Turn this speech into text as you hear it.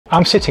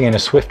I'm sitting in a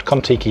Swift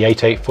Kon-Tiki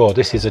 884.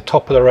 This is a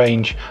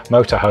top-of-the-range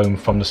motorhome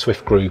from the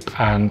Swift group,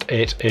 and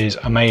it is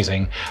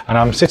amazing. And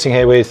I'm sitting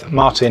here with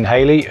Martin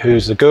Haley,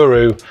 who's the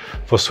guru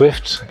for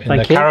Swift in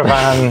the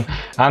caravan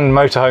and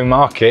motorhome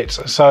market.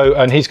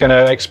 And he's going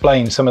to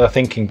explain some of the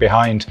thinking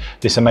behind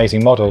this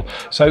amazing model.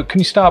 So can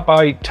you start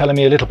by telling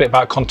me a little bit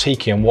about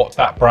Kon-Tiki and what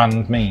that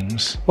brand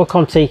means? Well,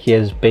 Kon-Tiki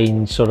has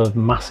been sort of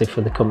massive for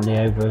the company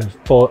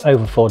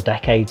over four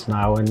decades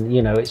now, and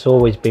you know, it's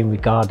always been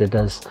regarded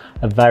as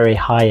a very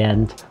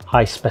high-end,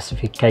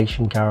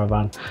 high-specification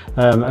caravan.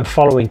 And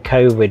following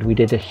COVID, we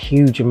did a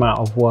huge amount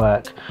of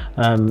work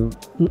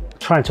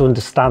trying to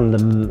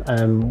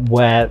understand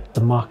where the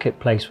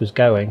marketplace was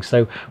going.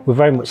 So we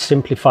very much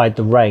simplified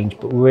the range,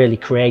 but really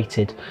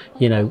created,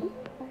 you know,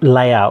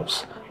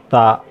 layouts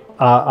that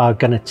are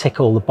going to tick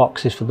all the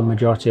boxes for the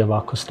majority of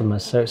our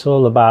customers. So it's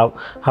all about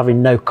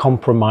having no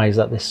compromise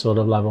at this sort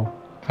of level.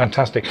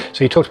 Fantastic.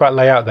 So you talked about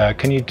layout there.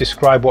 Can you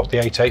describe what the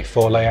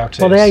 884 layout is?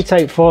 Well, the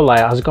 884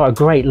 layout has got a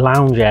great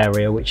lounge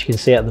area, which you can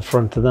see at the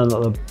front, and then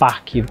at the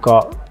back you've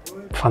got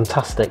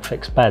fantastic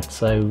fixed beds.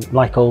 So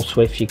like all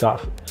Swifts, you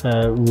got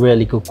a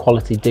really good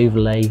quality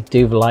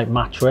duvet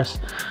mattress,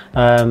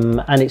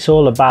 and it's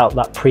all about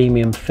that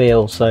premium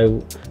feel.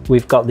 So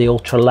we've got the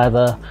ultra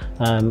leather,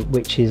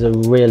 which is a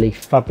really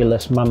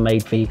fabulous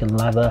man-made vegan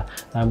leather,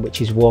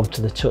 which is warm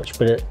to the touch,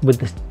 but with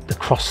the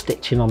cross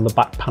stitching on the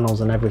back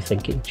panels and everything,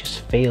 it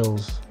just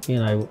feels, you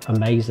know,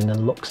 amazing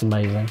and looks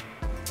amazing.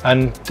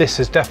 And this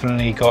has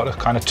definitely got a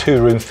kind of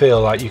two-room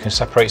feel, like you can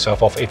separate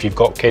yourself off if you've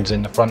got kids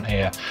in the front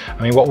here.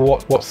 I mean,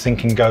 what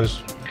thinking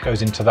goes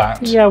into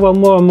that? Yeah, well,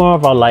 more and more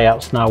of our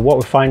layouts now, what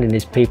we're finding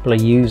is people are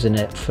using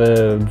it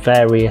for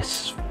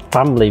various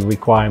family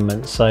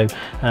requirements. So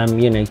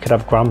you know, you could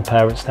have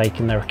grandparents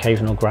taking their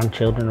occasional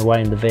grandchildren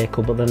away in the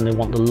vehicle, but then they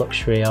want the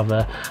luxury of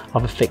a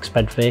fixed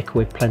bed vehicle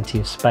with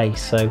plenty of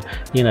space. So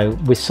you know,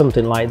 with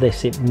something like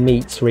this, it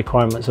meets the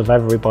requirements of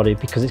everybody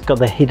because it's got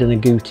the hidden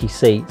agouti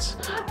seats,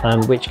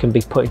 which can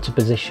be put into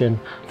position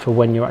for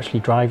when you're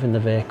actually driving the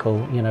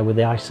vehicle, you know, with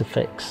the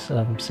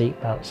Isofix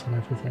seat belts and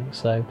everything.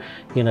 So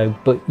you know,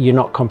 but you're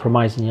not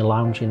compromising your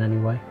lounge in any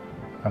way.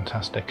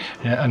 Fantastic.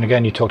 Yeah, and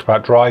again, you talked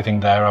about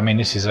driving there. I mean,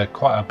 this is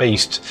quite a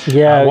beast.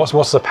 Yeah.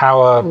 What's the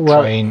power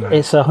train?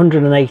 It's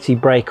 180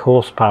 brake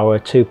horsepower,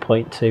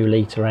 2.2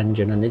 litre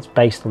engine, and it's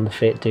based on the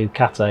Fiat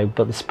Ducato,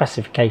 but the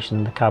specification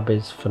in the cab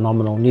is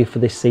phenomenal. New for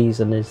this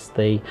season is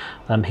the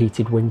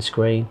heated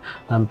windscreen,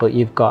 but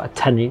you've got a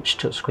 10-inch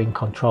touchscreen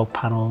control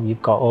panel.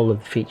 You've got all of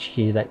the features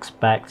you'd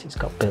expect. It's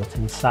got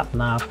built-in sat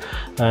nav.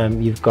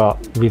 You've got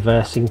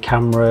reversing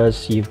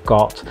cameras. You've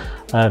got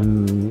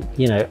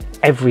you know,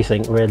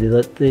 everything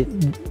really.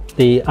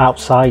 The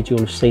outside, you'll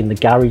have seen the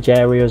garage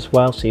area as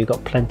well, so you've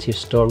got plenty of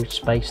storage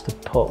space to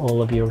put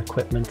all of your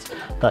equipment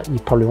that you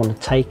probably want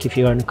to take if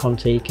you own a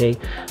Kon-Tiki,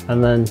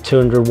 and then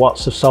 200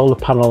 watts of solar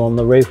panel on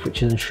the roof,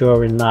 which is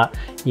ensuring that,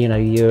 you know,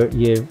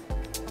 you're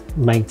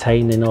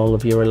maintaining all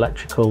of your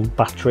electrical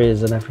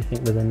batteries and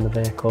everything within the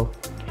vehicle.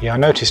 Yeah, I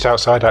noticed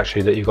outside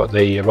actually that you've got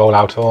the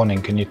roll-out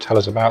awning. Can you tell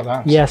us about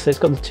that? Yes, it's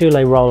got the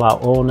two-lay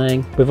roll-out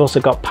awning. We've also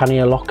got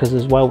pannier lockers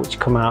as well, which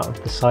come out of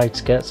the side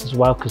skirts as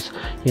well, because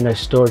you know,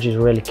 storage is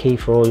really key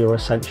for all your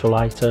essential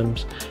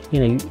items.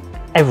 You know,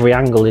 every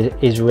angle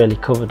is really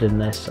covered in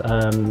this,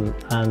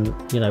 and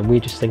you know, we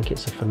just think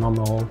it's a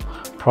phenomenal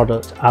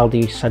product.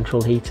 Aldi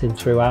central heating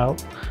throughout,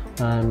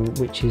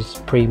 which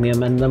is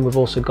premium, and then we've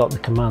also got the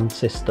command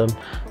system,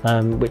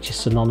 which is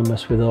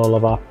synonymous with all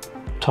of our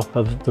top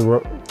of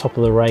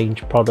the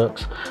range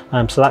products,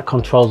 so that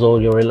controls all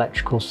your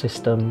electrical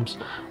systems,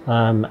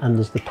 and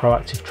there's the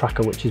proactive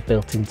tracker which is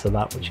built into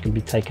that, which can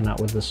be taken out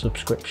with the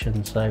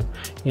subscription. So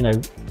you know,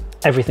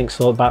 everything's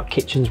all about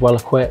kitchens well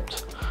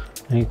equipped,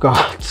 and you've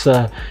got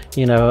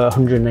you know, a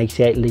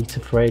 188 litre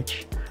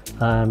fridge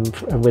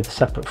with a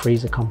separate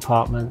freezer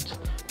compartment.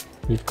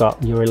 You've got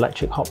your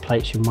electric hot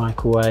plates, your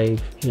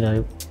microwave, you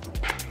know,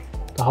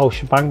 the whole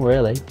shebang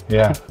really.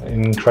 Yeah,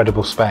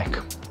 incredible spec.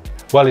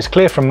 Well, it's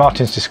clear from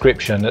Martin's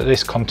description that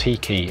this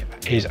Kon-Tiki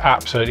is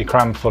absolutely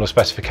crammed full of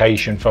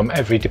specification from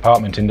every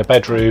department in the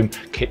bedroom,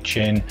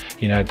 kitchen,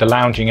 you know, the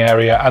lounging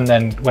area, and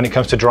then when it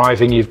comes to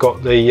driving, you've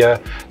got the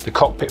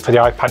cockpit for the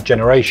iPad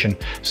generation.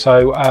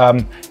 So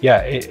yeah,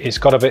 it's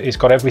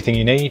got everything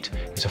you need.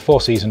 It's a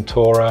 4-season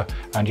tourer,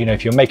 and you know,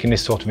 if you're making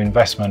this sort of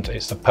investment,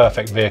 it's the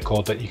perfect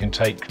vehicle that you can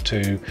take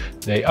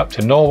up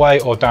to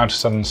Norway or down to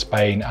southern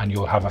Spain, and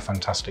you'll have a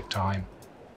fantastic time.